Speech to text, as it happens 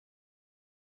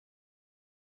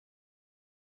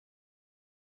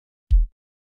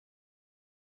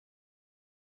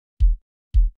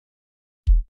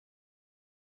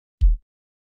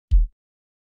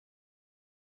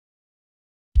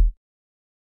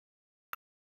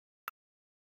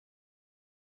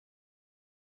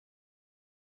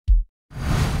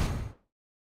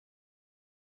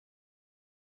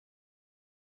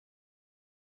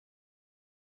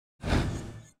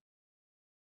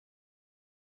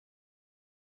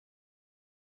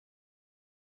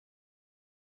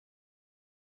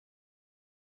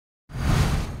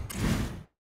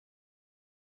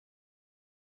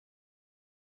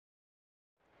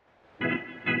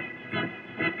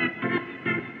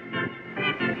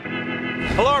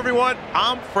Hello everyone,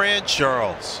 I'm Fran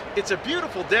Charles. It's a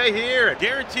beautiful day here at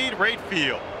Guaranteed Rate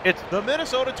Field. It's the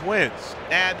Minnesota Twins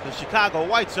and the Chicago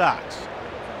White Sox.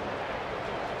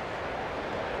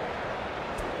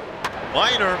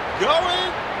 Liner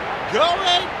going.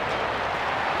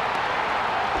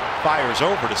 Fires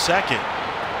over to second.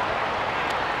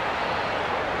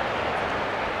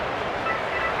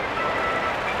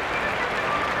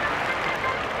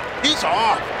 He's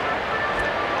off.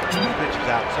 Pitches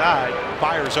outside.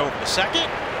 Fires over to second.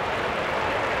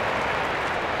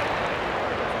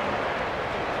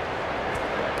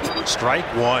 Strike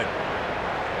one.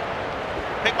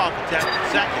 Pickoff attempt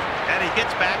at second, and he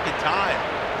gets back in time.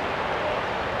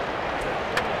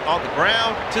 On the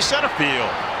ground to center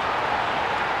field.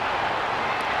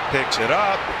 Picks it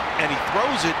up, and he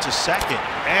throws it to second.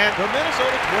 And the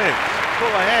Minnesota Twins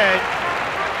pull ahead.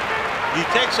 He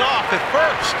takes off at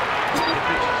first. The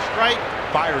pitch is strike,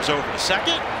 fires over to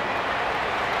second.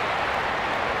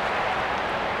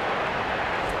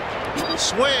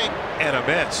 Swing and a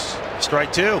miss.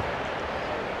 Strike two.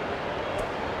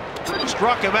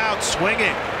 Struck him out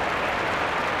swinging.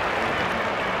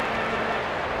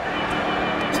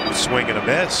 Swing and a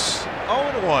miss.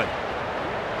 0-1.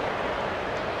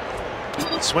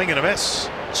 Swing and a miss.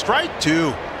 Strike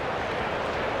two.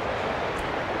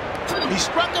 He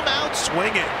struck him out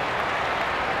swinging.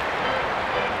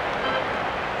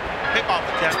 Pickoff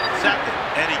attempt at second,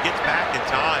 and he gets back in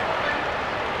time.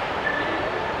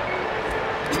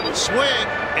 Swing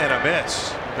and a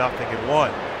miss.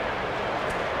 0-1.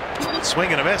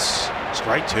 Swing and a miss.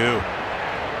 Strike two.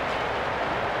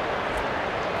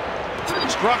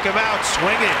 Struck him out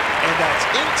swinging, and that's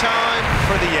in time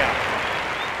for the out.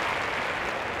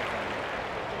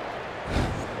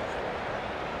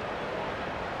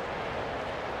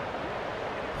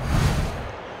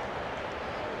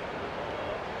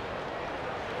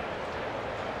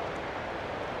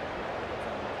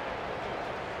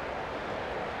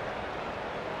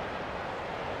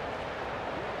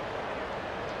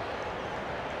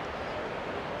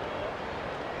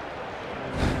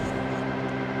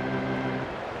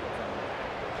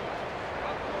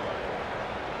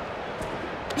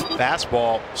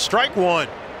 Fastball, strike one.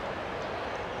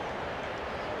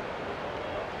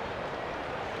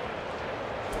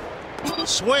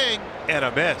 Swing and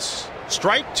a miss.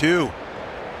 Strike two.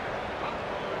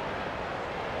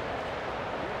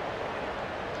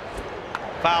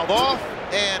 Fouled off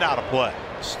and out of play.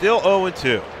 Still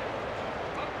 0-2.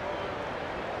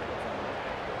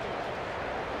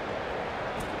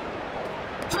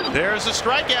 There's a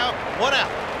strikeout, one out.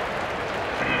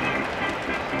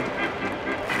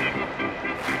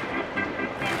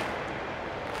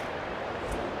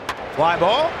 Fly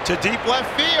ball to deep left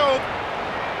field.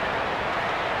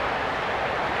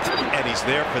 And he's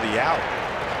there for the out.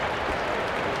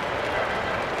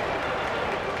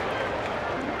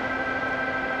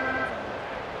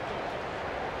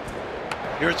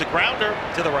 Here's a grounder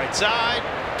to the right side.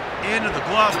 Into the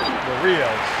glove of Rios.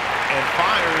 And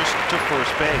fires to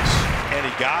first base. And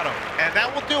he got him. And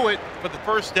that will do it for the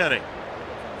first inning.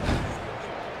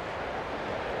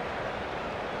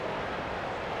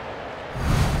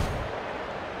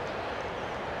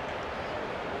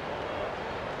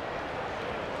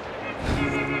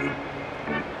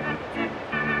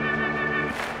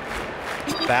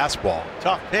 Fastball,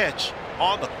 tough pitch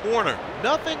on the corner.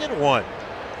 0-1.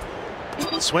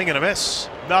 Swing and a miss.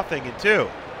 0-2.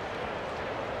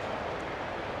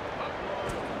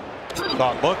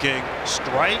 Caught looking.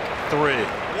 Strike three.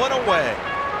 One away.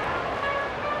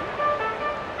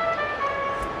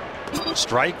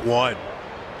 Strike one.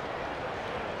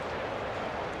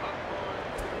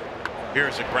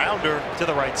 Here's a grounder to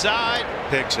the right side.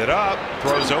 Picks it up.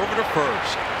 Throws over to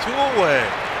first. Two away.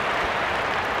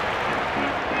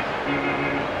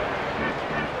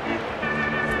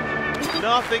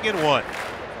 Nothing in one.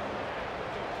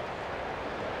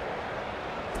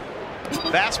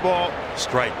 Fastball,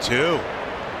 strike two.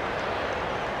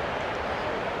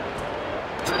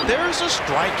 There's a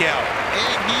strikeout,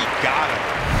 and he got him.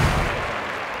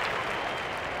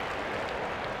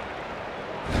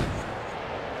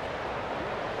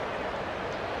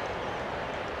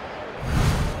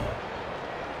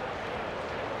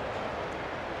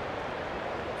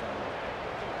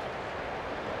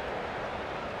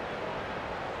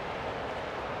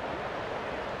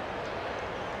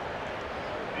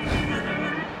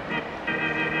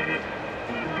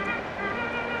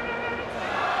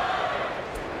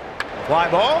 Fly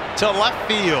ball to left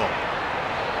field.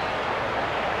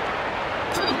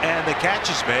 And the catch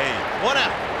is made. One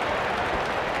out.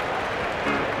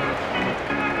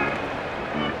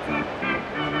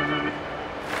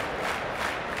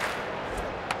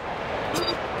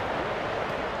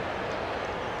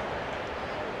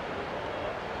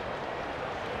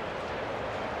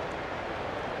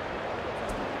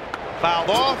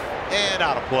 Fouled off and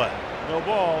out of play. No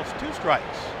balls, 2 strikes.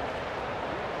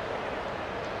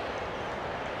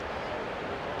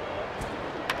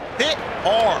 Hit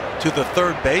hard to the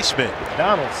third baseman.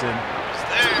 Donaldson is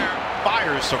there.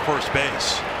 Fires to first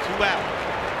base. 2 out.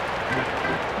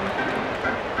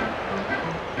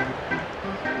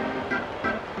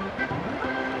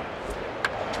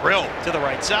 Drill to the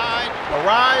right side.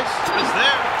 Arise is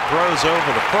there. Throws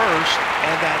over to first,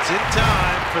 and that's in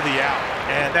time for the out.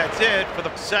 And that's it for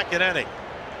the second inning.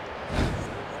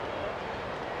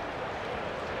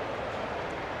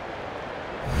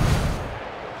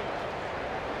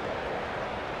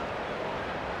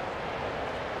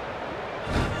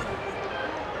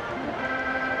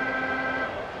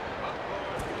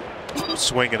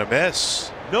 Swing and a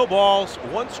miss. No balls,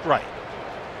 1 strike.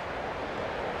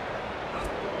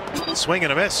 Swing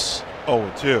and a miss.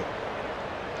 0-2.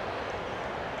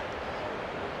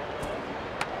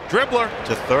 Dribbler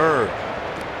to third.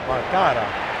 Marcada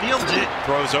fields it,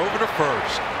 throws over to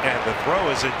first, and the throw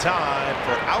is in time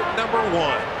for out number 1.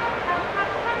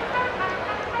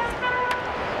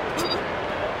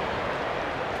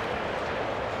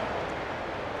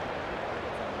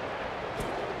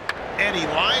 And he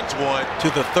lines one to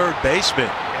the third baseman.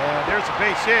 And there's a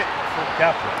base hit for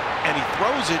Kepler. And he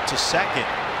throws it to second.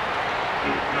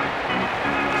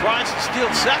 Tries to steal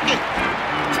second.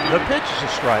 The pitch is a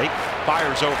strike.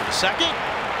 Fires over to second.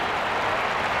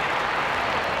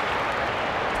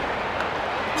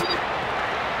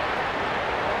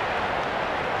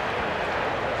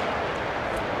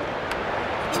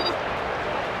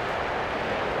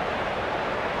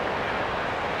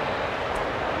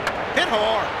 Hit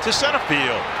hard to center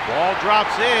field. Ball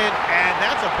drops in, and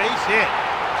that's a base hit.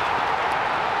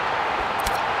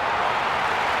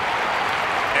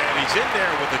 And he's in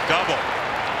there with a double.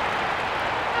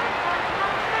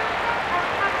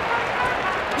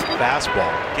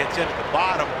 Fastball gets into the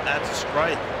bottom. That's a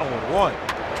strike. 0-1.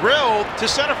 Drilled to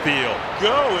center field.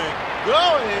 Going.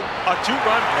 A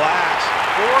 2-run blast.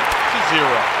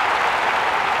 4-0.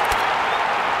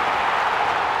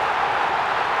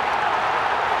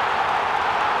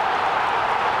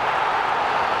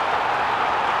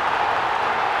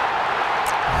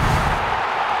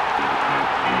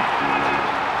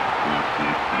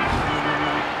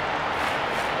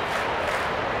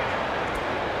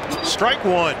 Strike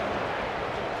 1.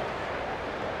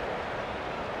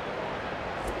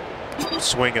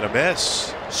 Swing and a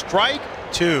miss. Strike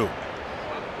 2.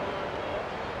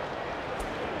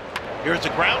 Here's a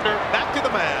grounder back to the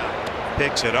mound.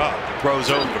 Picks it up. Throws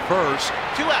over to first.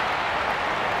 2 out.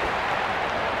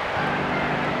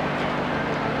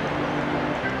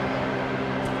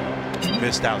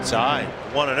 Missed outside.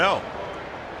 1-0.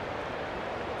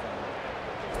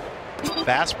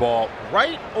 Fastball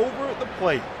right over the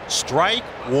plate. Strike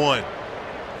 1.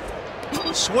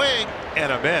 Swing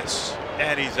and a miss.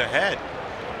 And he's ahead.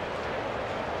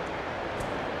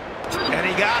 And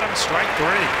he got him. Strike 3.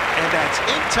 And that's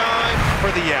in time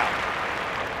for the out.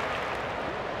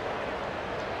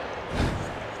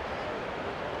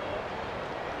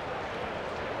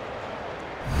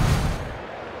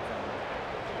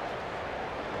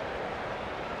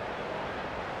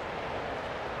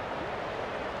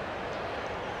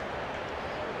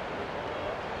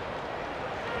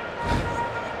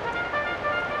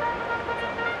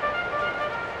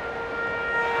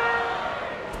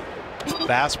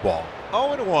 Fastball.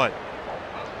 0-1.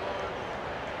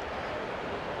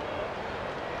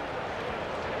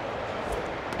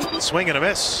 Swing and a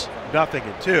miss.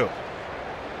 0-2.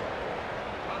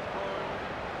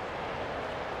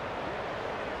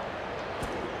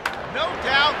 No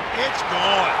doubt it's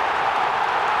gone.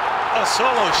 A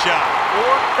solo shot.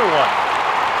 4-1.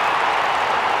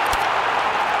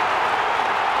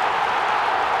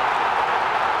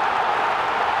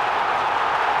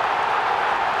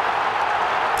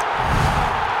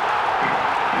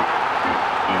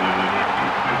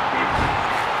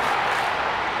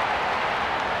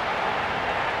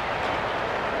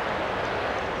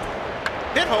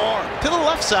 Hit hard to the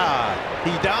left side.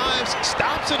 He dives,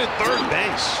 stops it at third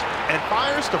base, and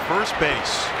fires to first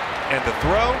base. And the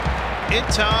throw in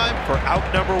time for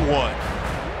out number 1.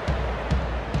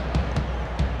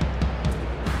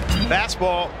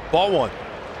 Fastball, ball 1.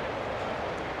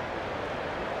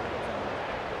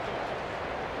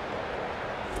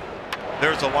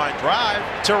 There's a line drive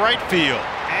to right field,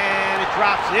 and it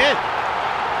drops in.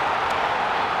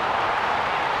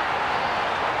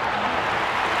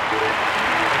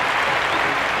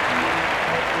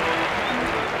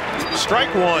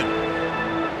 Strike 1.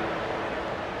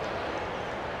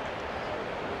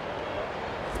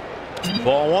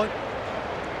 Ball 1.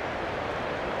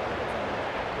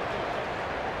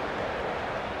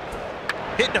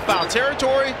 into foul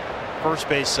territory, first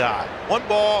base side. 1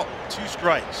 ball, 2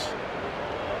 strikes.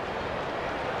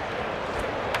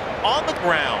 On the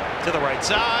ground to the right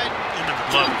side, into the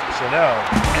glove. Chanel.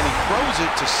 And he throws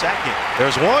it to second.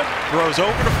 There's one, throws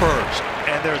over to first.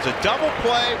 And there's a double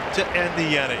play to end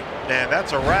the inning. And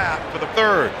that's a wrap for the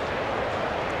third.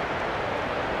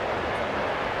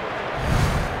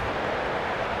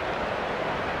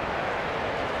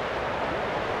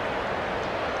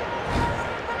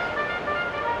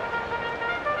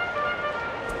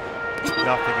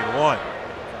 Nothing in 1.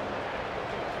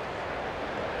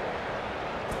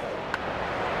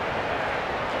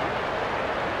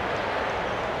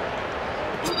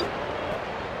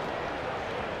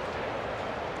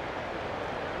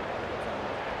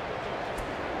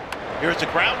 Here's a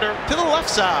grounder to the left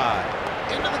side.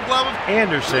 Into the glove of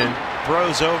Anderson.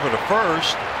 Throws over to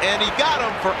first, and he got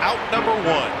him for out number 1.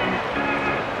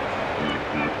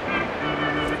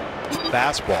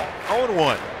 Fastball,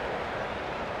 0-1.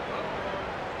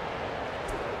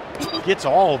 Gets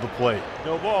all of the plate.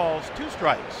 No balls, 2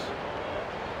 strikes.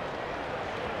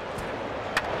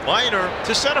 Liner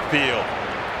to center field.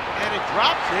 And it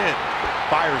drops in.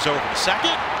 Fires over to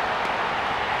second.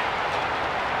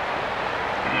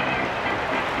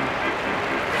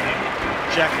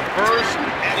 Checking first,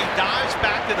 and he dives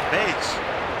back to the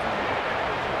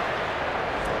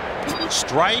base.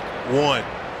 Strike 1.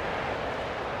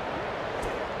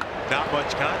 Not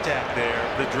much contact there.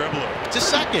 The dribbler to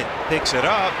second. Picks it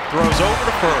up, throws over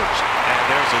to first. And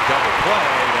there's a double play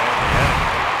to end the inning.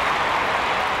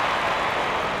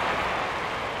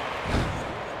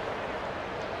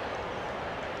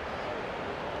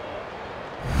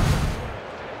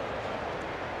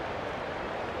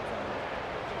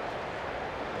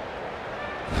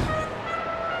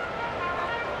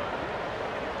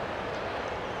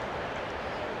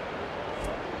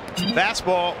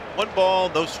 Fastball, 1 ball,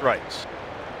 no strikes.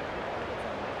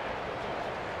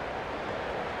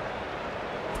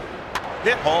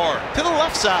 Hit hard to the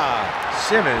left side.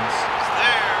 Simmons.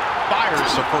 There,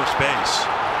 fires to first base.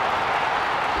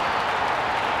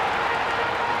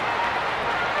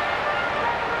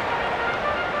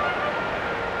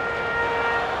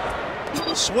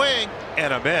 Swing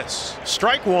and a miss.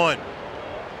 Strike 1.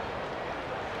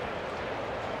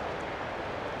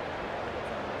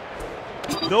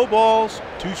 No balls,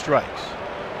 2 strikes.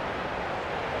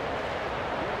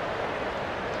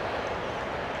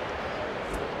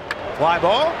 Fly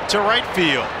ball to right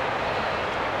field.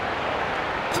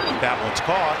 That one's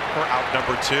caught for out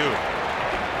number 2.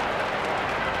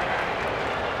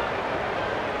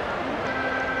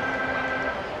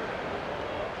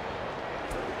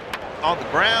 On the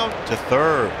ground to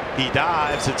third. He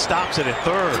dives and stops it at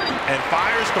third and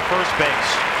fires to first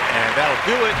base. And that'll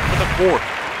do it for the 4th.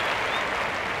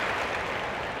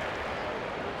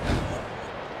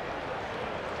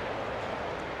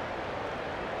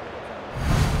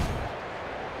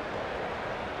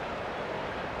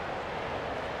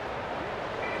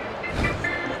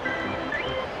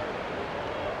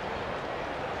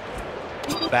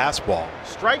 Fastball.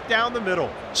 Strike down the middle.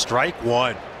 Strike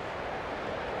 1.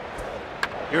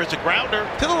 Here's a grounder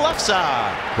to the left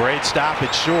side. Great stop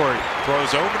at short.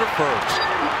 Throws over to first.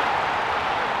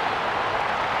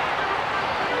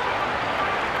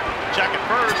 Check it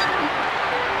first.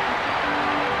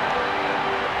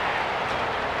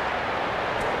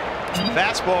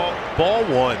 Fastball. Ball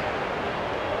 1.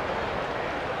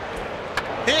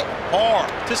 Hit hard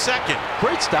to second.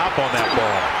 Great stop on that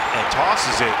ball. And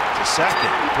tosses it to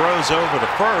second. Throws over to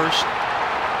first.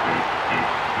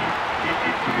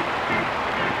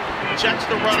 Checks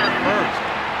the runner at first.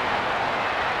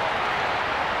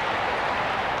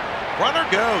 Runner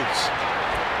goes.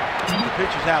 The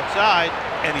pitch is outside,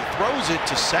 and he throws it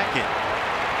to second.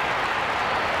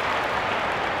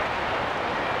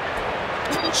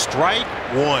 Strike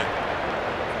 1.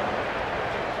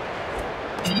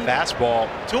 Fastball,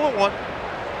 2-1.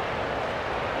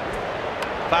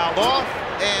 Fouled off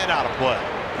and out of play.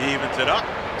 He evens it up,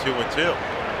 2-2.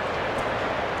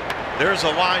 There's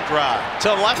a line drive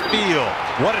to left field.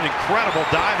 What an incredible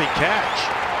diving catch.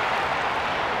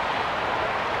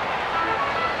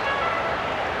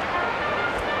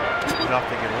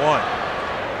 Nothing in 1.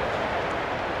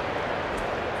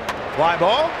 Fly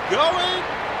ball, going.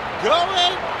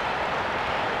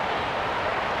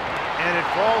 And it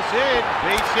falls in,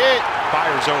 base hit.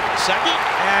 Fires over to second,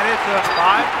 and it's a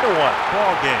 5-1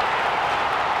 ball game.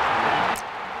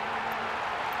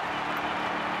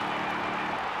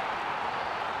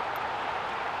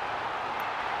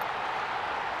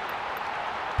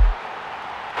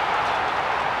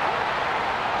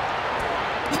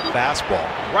 Fastball.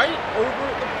 Right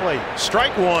over the plate.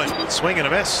 Strike one. Swing and a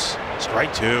miss.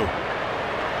 Strike two.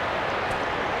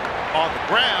 On the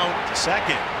ground to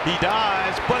second. He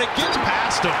dives, but it gets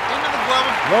past him. Into the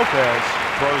glove. Lopez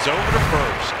Throws over to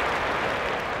first.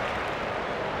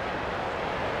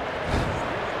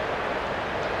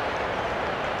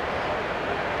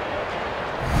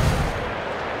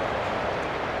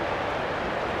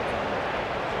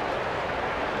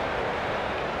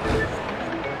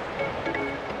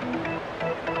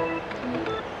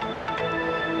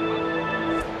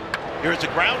 Here's a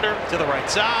grounder to the right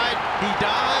side. He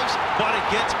dives, but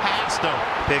it gets past him.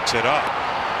 Picks it up.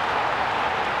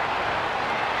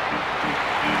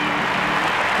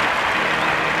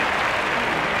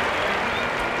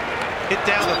 Hit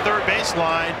down the third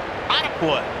baseline. Out of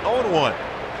play. 0-1.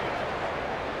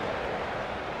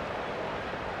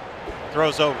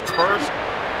 Throws over to first.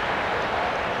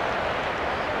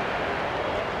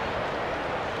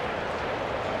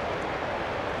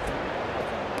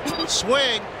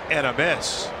 Swing and a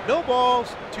miss. No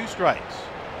balls, 2 strikes.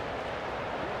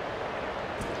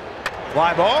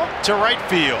 Fly ball to right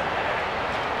field.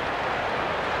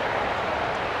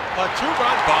 A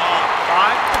 2-run bomb.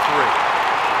 5-3.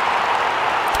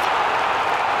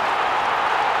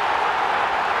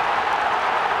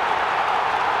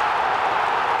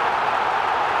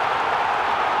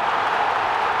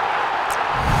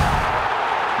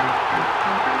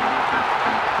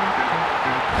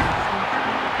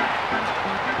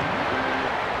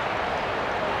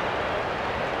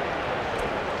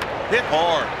 Hit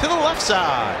hard to the left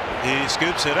side. He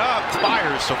scoops it up,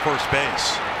 fires to first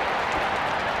base.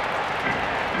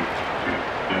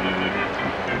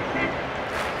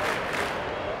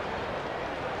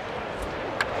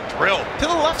 Drill to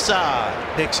the left side.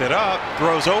 Picks it up,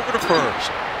 throws over to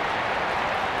first.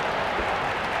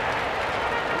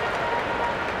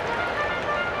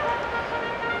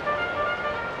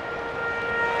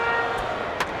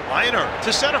 Liner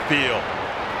to center field.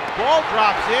 Ball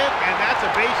drops in, and that's a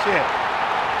base hit.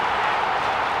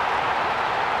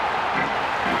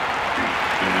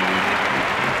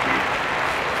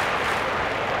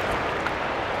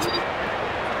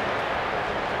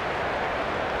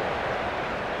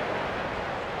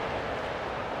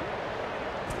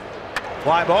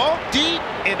 Fly ball deep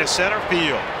into center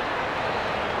field.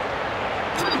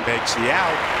 Makes the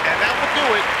out, and that will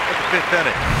do it for the 5th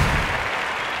inning.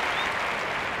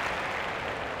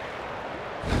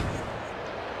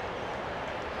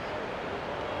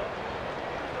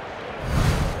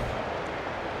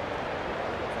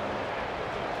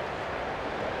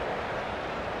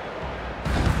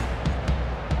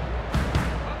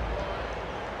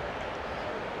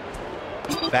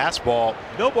 Fastball.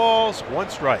 No balls, 1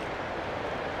 strike.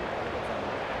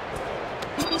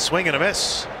 Swing and a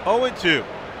miss. 0-2.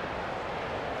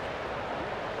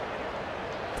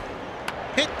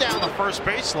 Hit down the first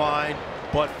baseline,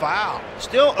 but foul.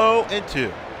 Still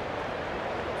 0-2.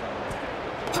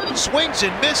 Swings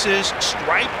and misses.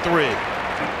 Strike 3.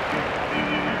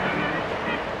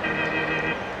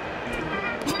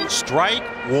 Strike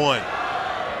 1.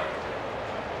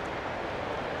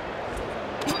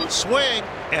 Swing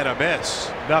and a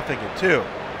miss. 0-2.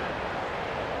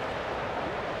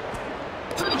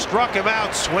 Struck him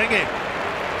out swinging.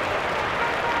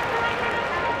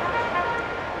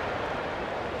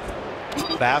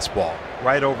 Fastball.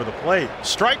 Right over the plate.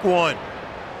 Strike 1.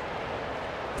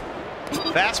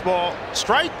 Fastball.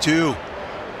 Strike 2.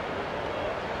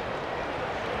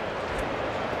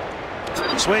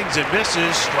 Swings and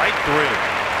misses. Strike 3.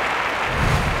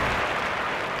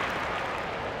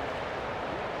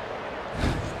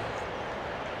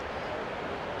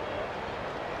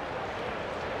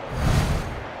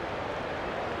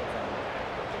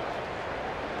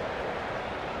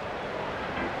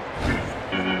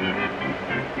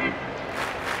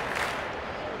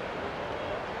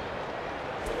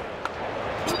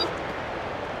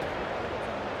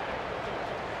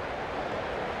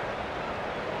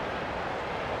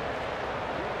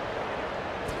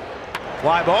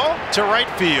 Fly ball to right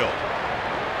field.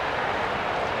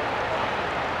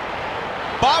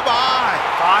 Bye-bye.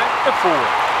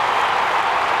 5-4.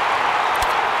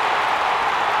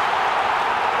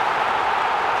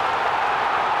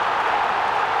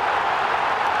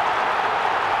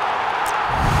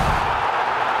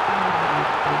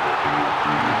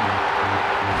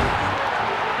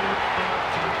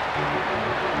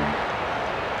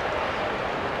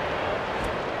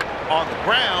 On the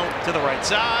ground to the right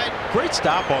side. Great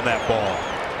stop on that ball.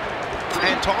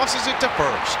 And tosses it to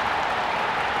first.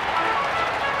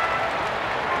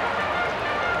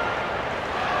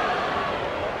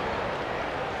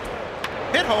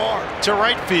 Hit hard to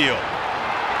right field.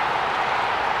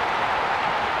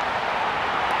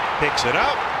 Picks it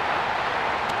up.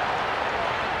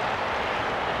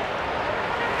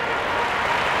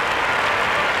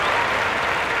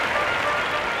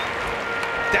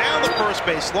 Down the first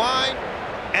base line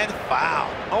and foul.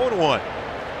 0-1.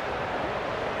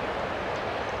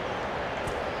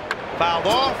 Fouled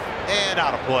off and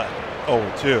out of play.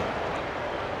 0-2.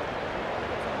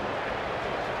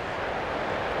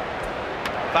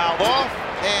 Fouled off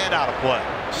and out of play.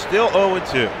 Still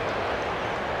 0-2.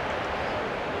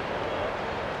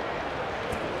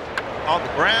 On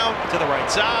the ground to the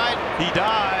right side. He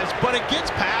dives, but it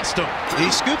gets past him. He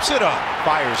scoops it up.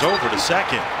 Fires over to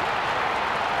second.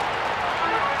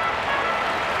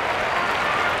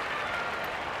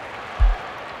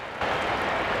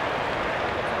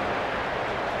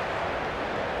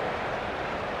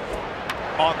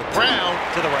 On the ground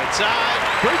to the right side.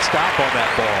 Great stop on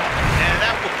that ball. And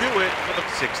that will do it for the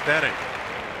 6th inning.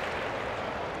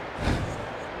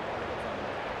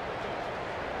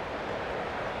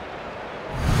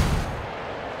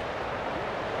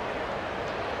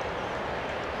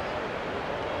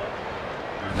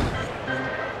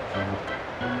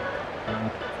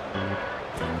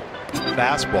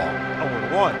 Fastball.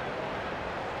 0-1.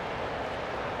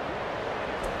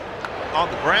 On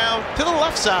the ground to the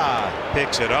left side.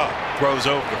 Picks it up. Throws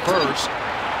over to first.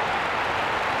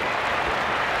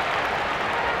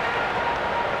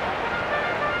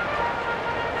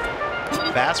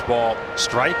 Fastball.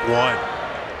 Strike one.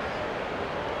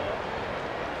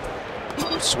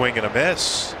 Swing and a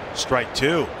miss. Strike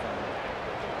two.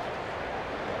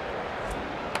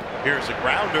 Here's a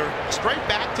grounder. Straight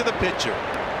back to the pitcher.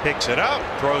 Picks it up.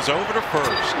 Throws over to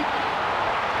first.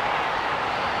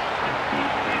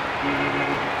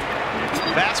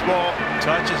 Fastball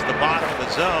touches the bottom of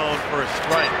the zone for a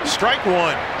strike. Strike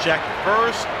one. Check at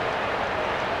first.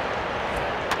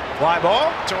 Fly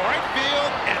ball to right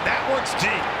field, and that one's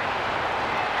deep.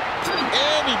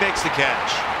 And he makes the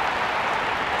catch.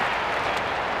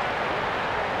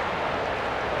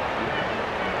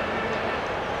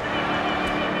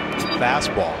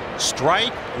 Fastball.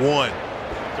 Strike one.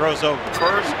 Throws over to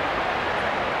first.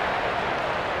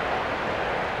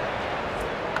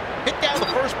 Hit down the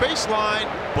first baseline,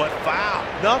 but foul.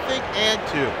 0-2.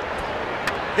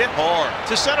 Hit hard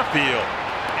to center field.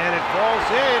 And it falls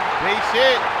in. Base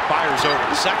hit. Fires over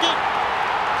to second.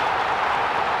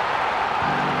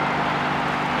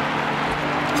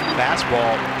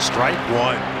 Fastball. Strike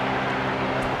one.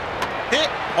 Hit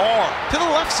hard to the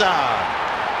left side.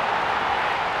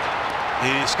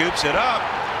 He scoops it up.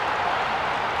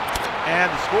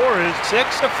 And the score is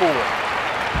 6-4.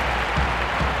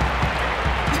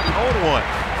 0-1.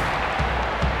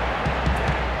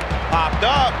 Popped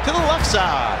up to the left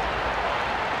side.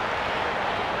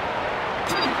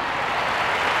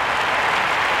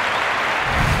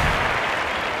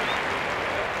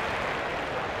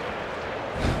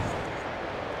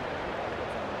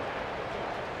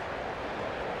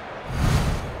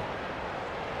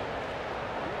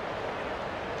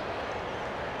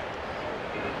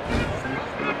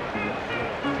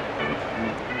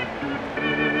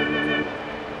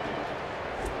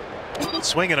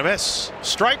 Swing and a miss.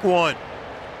 Strike one.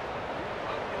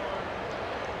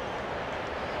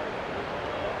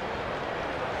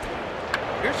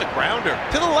 Here's a grounder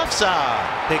to the left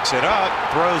side. Picks it up.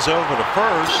 Throws over to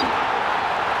first.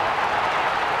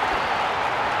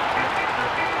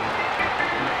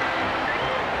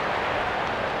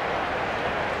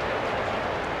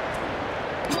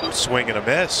 Swing and a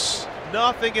miss.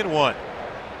 0-1.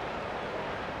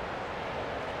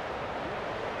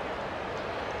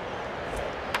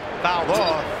 Fouled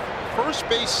off. First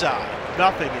base side.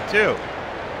 0-2.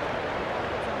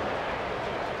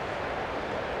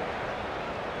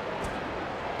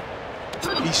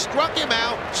 He struck him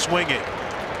out swinging.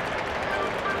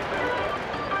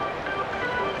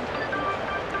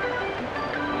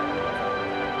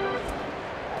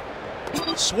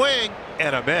 Swing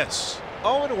and a miss.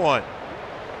 0-1.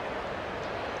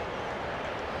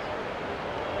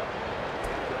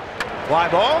 Fly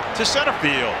ball to center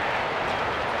field.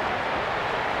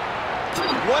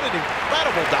 What an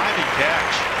incredible diving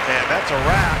catch. And that's a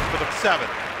wrap for the 7th.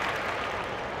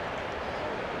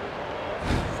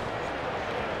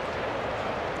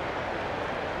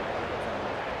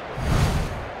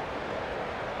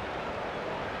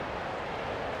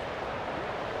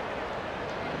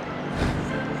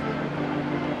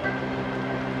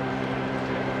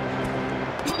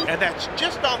 And that's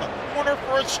just on the corner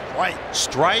for a strike.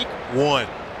 Strike one.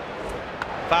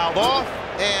 Fouled off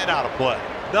and out of play.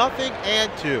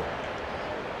 0-2.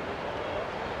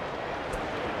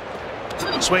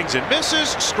 Swings and misses,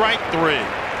 strike 3.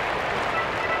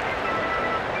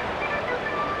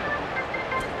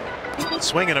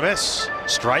 Swing and a miss,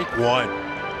 strike 1.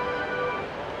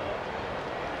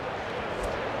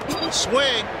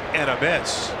 Swing and a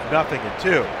miss.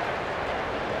 0-2.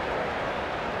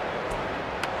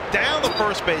 Down the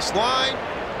first base line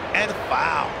and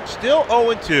foul. Still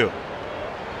 0-2.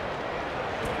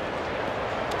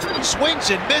 Swings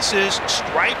and misses,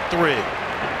 strike 3.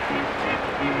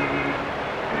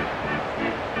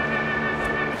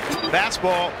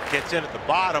 Fastball gets in at the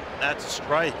bottom. That's a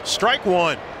strike. Strike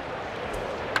 1.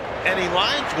 And he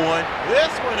lines one.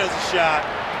 This one is a shot.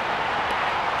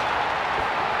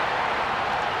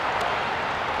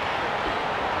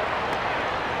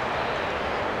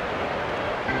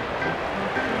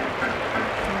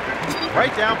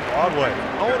 Right down Broadway.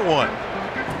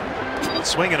 0-1.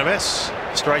 Swing and a miss.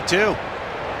 Strike 2.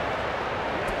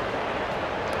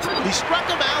 He struck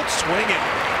him out swinging.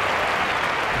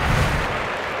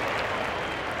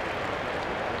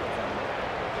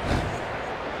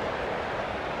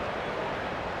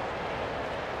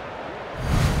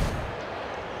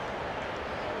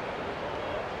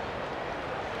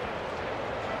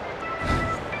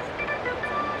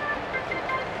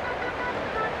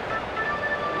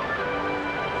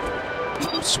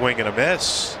 Swing and a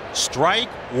miss. Strike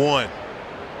 1.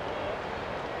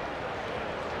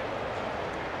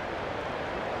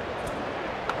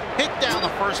 Hit down the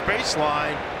first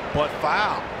baseline, but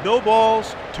foul. No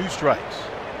balls, 2 strikes.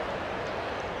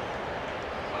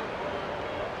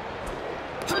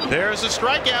 There's a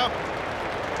strikeout.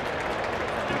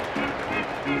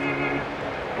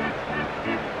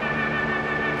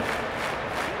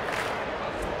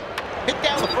 Hit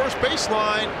down the first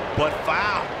baseline, but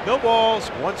foul. No balls,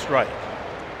 1 strike.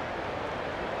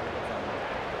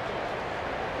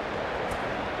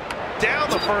 Down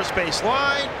the first base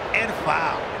line and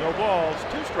foul. No balls,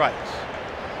 2 strikes.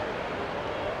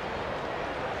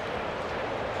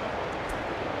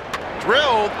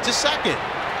 Drilled to second.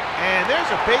 And there's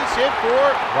a base hit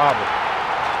for Robert.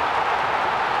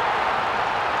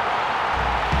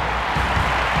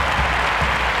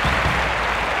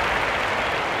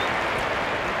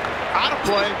 Out of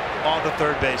play on the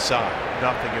third base side.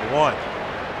 0-1.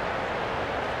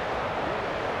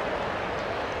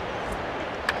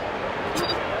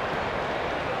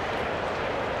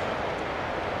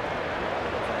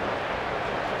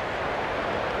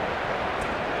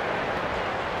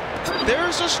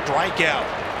 There's a strikeout.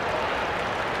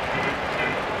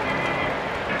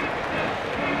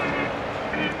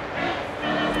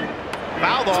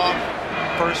 Fouled off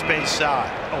first base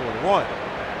side. 0-1.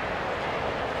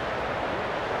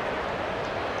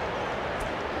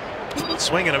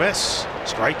 Swing and a miss.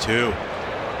 Strike 2.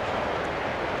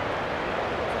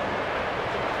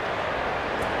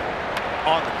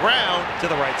 On the ground to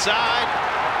the right side.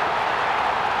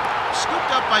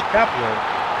 Scooped up by Kepler.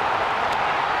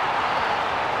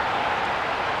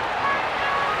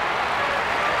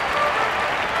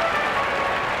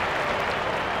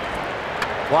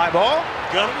 Fly ball.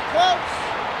 Gonna be close.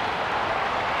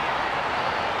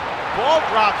 Ball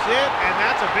drops in, and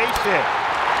that's a base hit.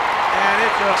 And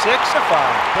it's a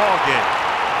 6-5 Ball game.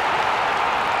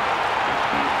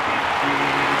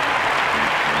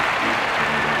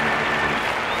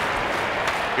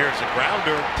 Here's a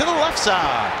grounder to the left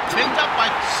side. Picked up by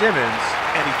Simmons.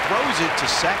 and he throws it to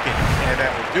second. And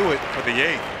that will do it for the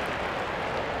 8th.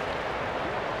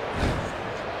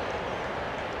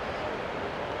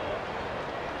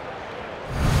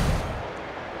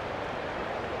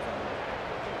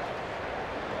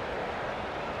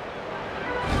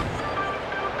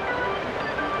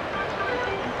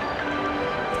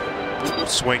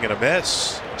 Swing and a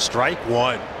miss. Strike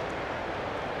 1.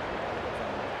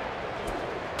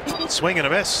 Swing and a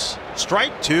miss.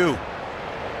 Strike 2.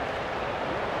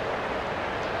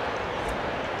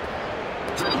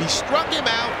 He struck him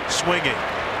out swinging.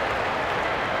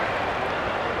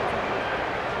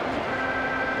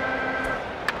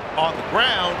 On the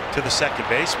ground to the second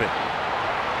baseman.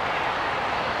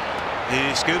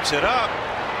 He scoops it up.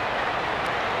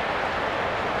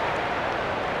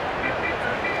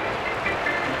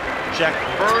 Check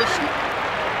first.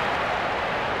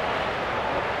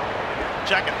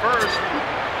 Check it first.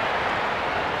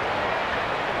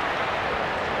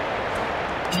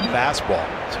 Fastball.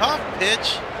 Tough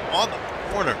pitch on the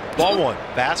corner. Ball 1.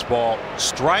 Fastball.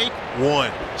 Strike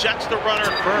 1. Checks the runner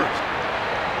at first.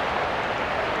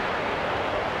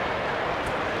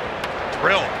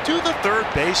 Drill to the third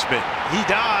baseman. He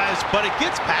dives, but it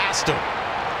gets past him.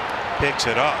 Picks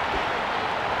it up.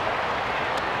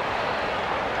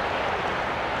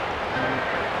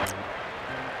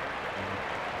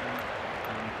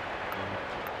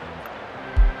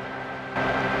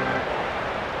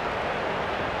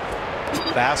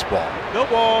 Fastball. No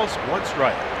balls, 1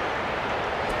 strike.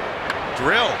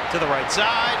 Drill to the right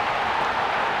side.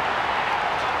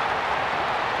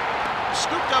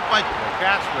 Scooped up by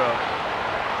Castro.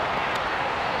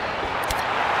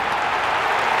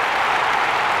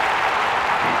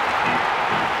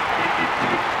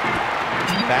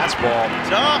 Fastball.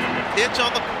 Tough pitch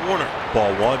on the corner.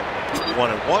 Ball 1.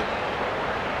 1-1.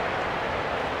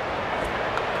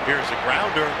 Here's a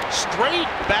grounder. Straight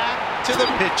back to the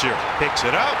pitcher. Picks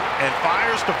it up and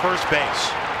fires to first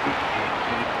base.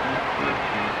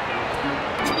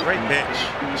 Great pitch.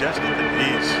 Just at the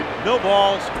knees. No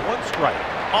balls, 1 strike.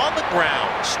 On the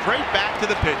ground. Straight back to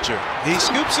the pitcher. He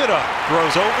scoops it up.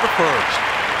 Throws over to first.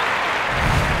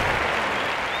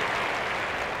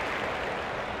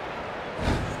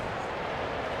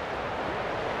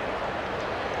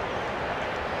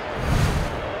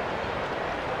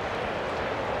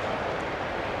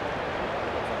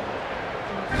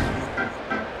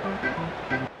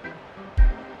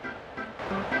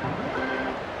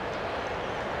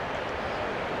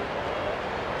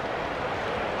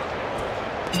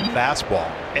 Fastball,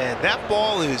 and that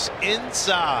ball is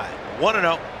inside.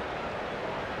 1-0.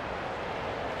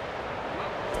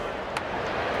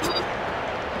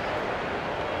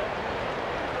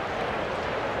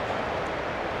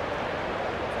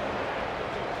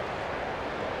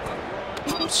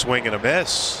 Swing and a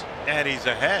miss, and he's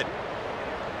ahead.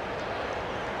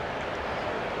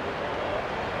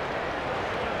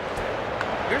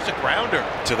 Here's a grounder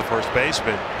to the first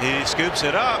baseman. He scoops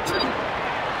it up.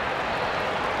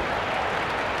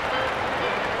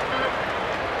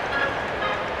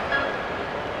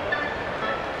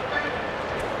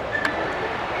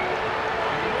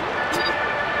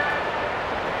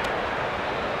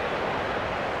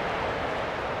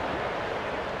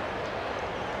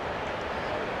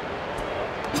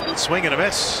 Swing and a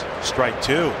miss. Strike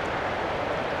 2.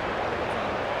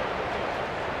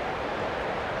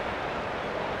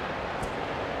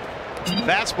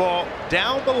 Fastball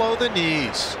down below the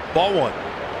knees. Ball 1.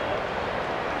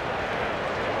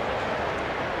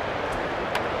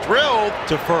 Drilled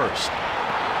to first.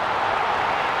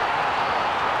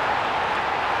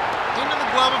 Into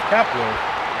the glove of Kepler.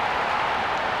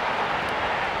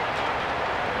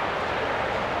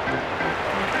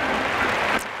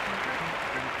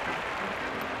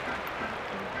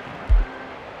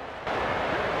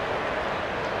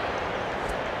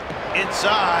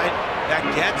 Inside, that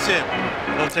gets him.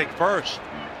 He'll take first.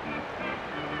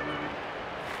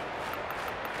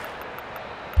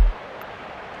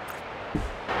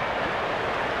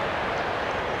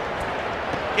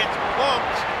 Gets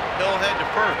bumped. He'll head to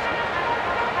first.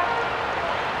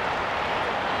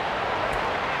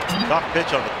 Tough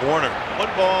pitch on the corner. 1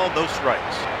 ball, no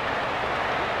strikes.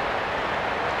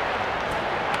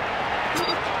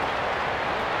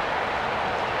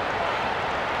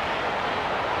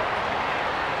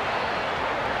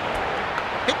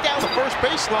 Hit down the first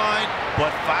baseline,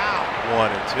 but foul.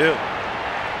 1-2.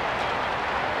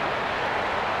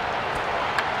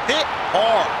 Hit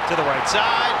hard to the right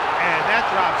side, And that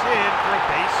drops in for a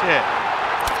base hit.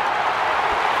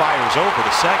 fires over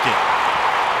to second,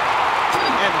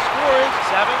 And the score is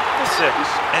 7-6.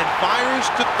 and fires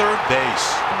to third base.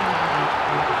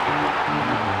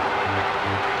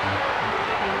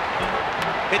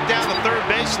 Hit down the third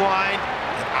baseline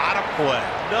and out of play.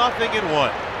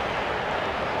 0-1.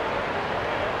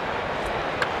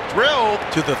 Drilled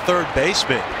to the third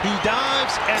baseman. He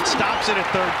dives and stops it at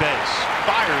third base.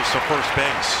 Fires to first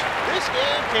base. This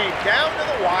game came down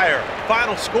to the wire.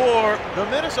 Final score, the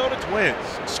Minnesota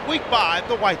Twins squeak by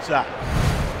the White Sox.